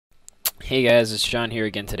Hey guys, it's John here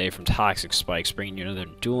again today from Toxic Spikes, bringing you another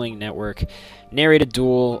Dueling Network narrated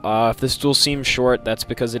duel. If this duel seems short, that's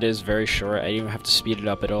because it is very short. I didn't even have to speed it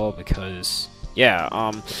up at all because, yeah,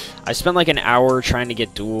 I spent like an hour trying to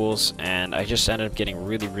get duels, and I just ended up getting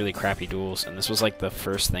really crappy duels, and this was like the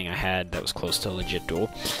first thing I had that was close to a legit duel.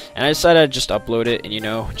 And I decided I'd just upload it and, you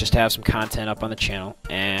know, just have some content up on the channel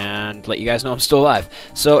and let you guys know I'm still alive.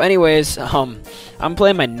 So anyways, I'm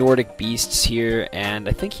playing my Nordic beasts here, and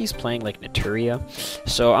I think he's playing like Naturia.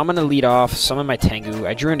 So I'm gonna lead off some of my Tengu.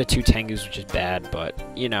 I drew into 2 Tengus, which is bad, but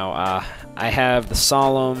you know, I have the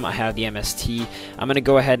Solemn, I have the MST. I'm gonna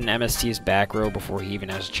go ahead and MST his back row before he even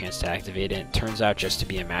has a chance to activate it. It turns out just to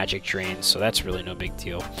be a magic drain, so that's really no big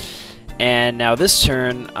deal. And now this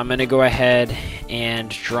turn, I'm gonna go ahead and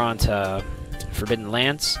draw into Forbidden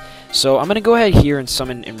Lance. So I'm gonna go ahead here and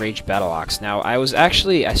summon Enraged Battle Ox. Now I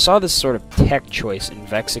saw this sort of tech choice in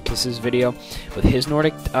Vexicus's video with his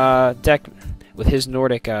Nordic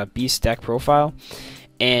beast deck profile,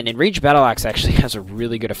 and Enraged Battle Ox actually has a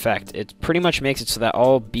really good effect. It pretty much makes it so that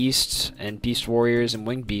all beasts and beast warriors and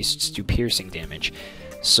winged beasts do piercing damage.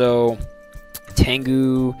 So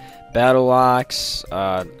Tengu, Battle Ox,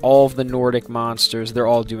 all of the Nordic monsters, they're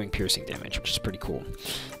all doing piercing damage, which is pretty cool.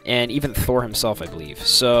 And even Thor himself, I believe.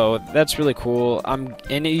 So that's really cool. And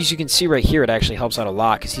as you can see right here, it actually helps out a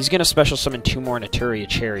lot, because he's going to special summon 2 more Naturia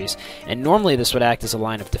cherries. And normally this would act as a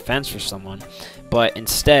line of defense for someone, but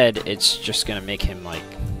instead it's just going to make him like,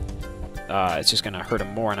 it's just going to hurt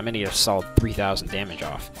him more, and I'm going to get a solid 3,000 damage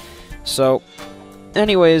off. So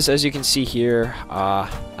anyways, as you can see here, I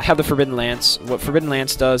have the Forbidden Lance. What Forbidden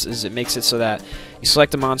Lance does is it makes it so that you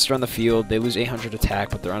select a monster on the field, they lose 800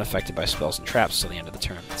 attack, but they're unaffected by spells and traps till the end of the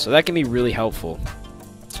turn. So that can be really helpful.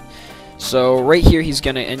 So right here he's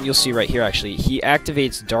gonna, and you'll see right here actually, he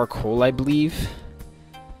activates Dark Hole, I believe.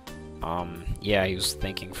 Yeah, he was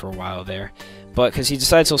thinking for a while there. But because he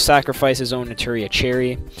decides he'll sacrifice his own Naturia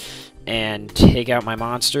cherry and take out my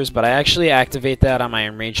monsters, but I actually activate that on my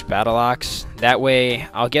Enraged Battle Ox. That way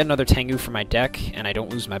I'll get another Tengu for my deck and I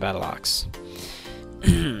don't lose my Battle Ox.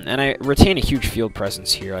 And I retain a huge field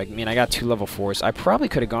presence here. I mean, I got 2 level 4s. I probably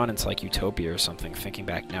could have gone into like Utopia or something, thinking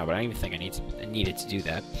back now, but I don't even think I needed to do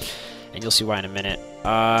that. And you'll see why in a minute.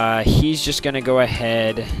 He's just gonna go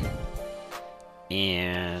ahead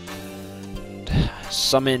and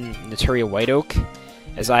summon Naturia White Oak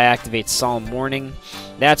as I activate Solemn Warning.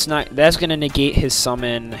 That's gonna negate his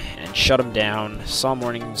summon and shut him down. Solemn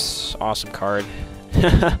Warning's awesome card.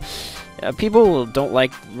 People don't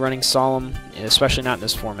like running Solemn, especially not in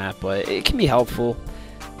this format, but it can be helpful.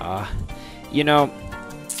 You know,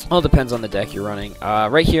 all depends on the deck you're running.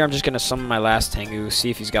 Right here, I'm just going to summon my last Tengu,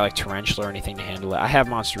 see if he's got like Tarantula or anything to handle it. I have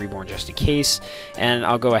Monster Reborn just in case, and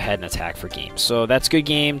I'll go ahead and attack for game. So that's good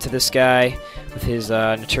game to this guy with his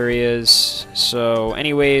Naturias. So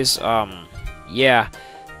anyways, yeah.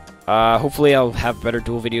 Hopefully I'll have better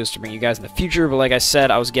duel videos to bring you guys in the future, but like I said,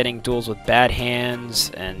 I was getting duels with bad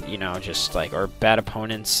hands and, you know, just like, or bad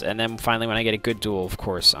opponents, and then finally when I get a good duel, of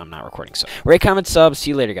course, I'm not recording. So rate, comment, sub,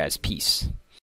 see you later guys, peace.